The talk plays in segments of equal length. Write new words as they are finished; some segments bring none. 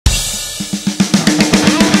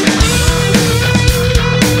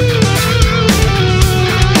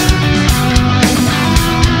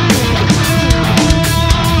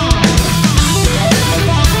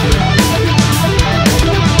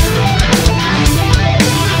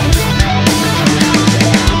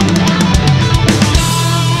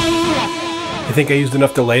think I used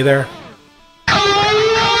enough delay there?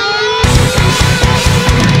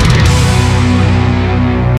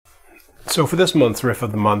 So for this month's Riff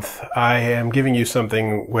of the Month, I am giving you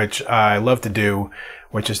something which I love to do,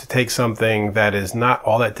 which is to take something that is not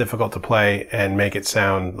all that difficult to play and make it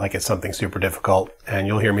sound like it's something super difficult. And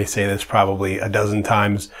you'll hear me say this probably a dozen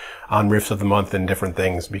times on Riffs of the Month and different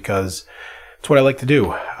things, because it's what I like to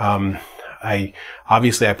do.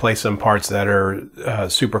 Obviously I play some parts that are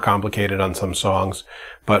super complicated on some songs,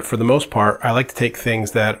 but for the most part, I like to take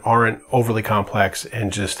things that aren't overly complex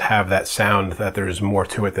and just have that sound that there's more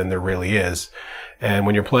to it than there really is. And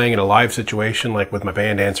when you're playing in a live situation, like with my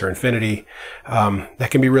band Answer Infinity, that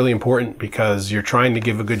can be really important because you're trying to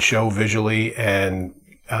give a good show visually and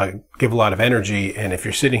give a lot of energy. And if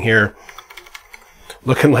you're sitting here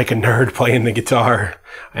looking like a nerd playing the guitar,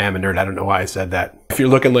 I am a nerd, I don't know why I said that. If you're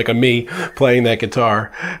looking like a me playing that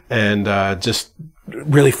guitar and just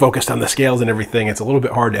really focused on the scales and everything, it's a little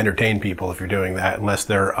bit hard to entertain people if you're doing that, unless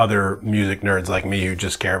they're other music nerds like me who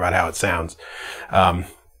just care about how it sounds.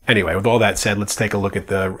 Anyway, with all that said, let's take a look at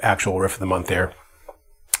the actual Riff of the Month here.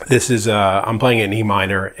 This is, I'm playing it in E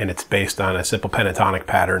minor, and it's based on a simple pentatonic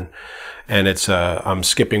pattern. And it's, I'm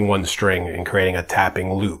skipping one string and creating a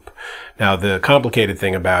tapping loop. Now, the complicated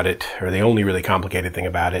thing about it, or the only really complicated thing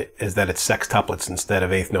about it, is that it's sextuplets instead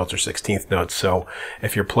of eighth notes or 16th notes. So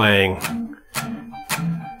if you're playing,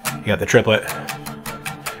 you got the triplet,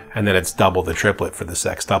 and then it's double the triplet for the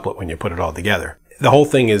sextuplet when you put it all together. The whole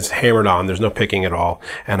thing is hammered on. There's no picking at all.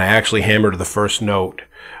 And I actually hammered the first note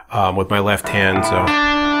with my left hand.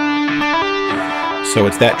 So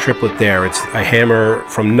it's that triplet there. I hammer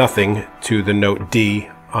from nothing to the note D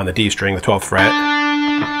on the D string, the 12th fret,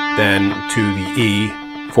 then to the E,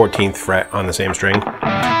 14th fret on the same string,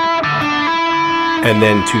 and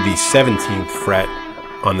then to the 17th fret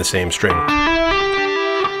on the same string.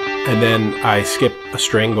 And then I skip a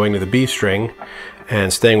string going to the B string,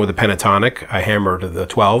 and staying with the pentatonic, I hammer to the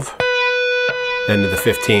 12, then to the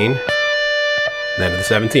 15, then to the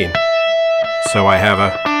 17. So I have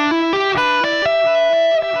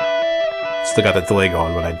still got the delay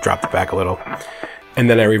going, but I dropped it back a little. And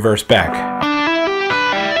then I reverse back.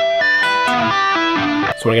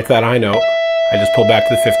 So when I get to that high note, I just pull back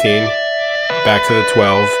to the 15, back to the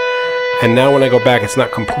 12. And now when I go back, it's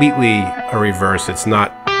not completely a reverse. It's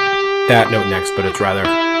not that note next, but it's rather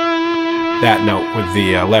that note with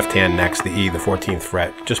the left hand next, the E, the 14th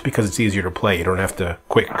fret. Just because it's easier to play, you don't have to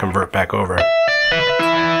quick convert back over.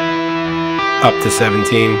 Up to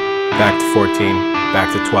 17, back to 14,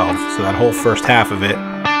 back to 12. So that whole first half of it,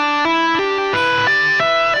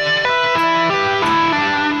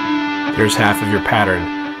 there's half of your pattern.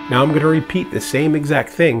 Now I'm going to repeat the same exact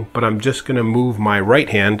thing, but I'm just going to move my right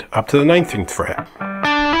hand up to the 19th fret.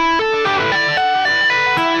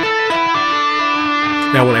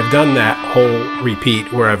 Now when I've done that whole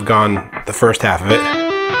repeat where I've gone the first half of it,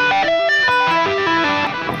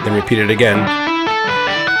 then repeat it again,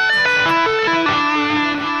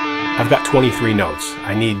 I've got 23 notes.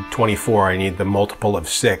 I need 24. I need the multiple of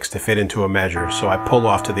 6 to fit into a measure, so I pull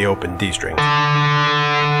off to the open D string.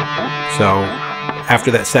 So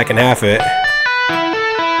after that second half of it,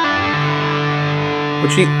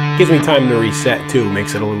 which gives me time to reset too,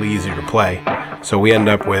 makes it a little easier to play. So we end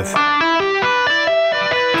up with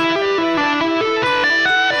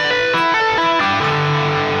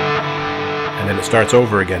and then it starts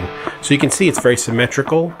over again. So you can see it's very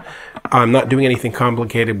symmetrical. I'm not doing anything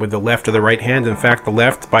complicated with the left or the right hand. In fact, the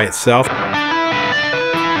left by itself,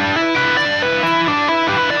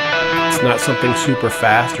 it's not something super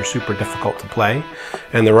fast or super difficult to play.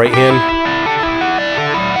 And the right hand,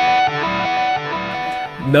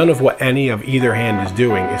 none of what any of either hand is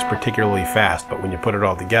doing is particularly fast, but when you put it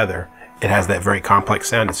all together, it has that very complex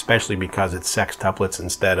sound, especially because it's sextuplets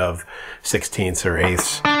instead of 16ths or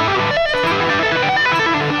 8ths.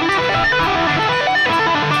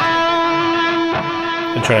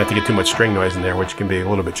 And try not to get too much string noise in there, which can be a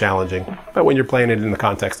little bit challenging. But when you're playing it in the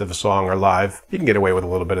context of a song or live, you can get away with a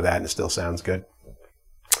little bit of that and it still sounds good.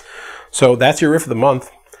 So that's your Riff of the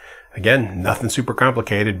Month. Again, nothing super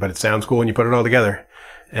complicated, but it sounds cool when you put it all together.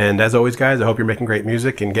 And as always, guys, I hope you're making great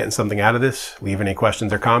music and getting something out of this. Leave any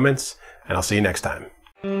questions or comments, and I'll see you next time.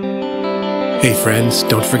 Hey friends,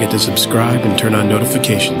 don't forget to subscribe and turn on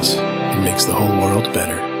notifications. It makes the whole world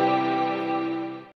better.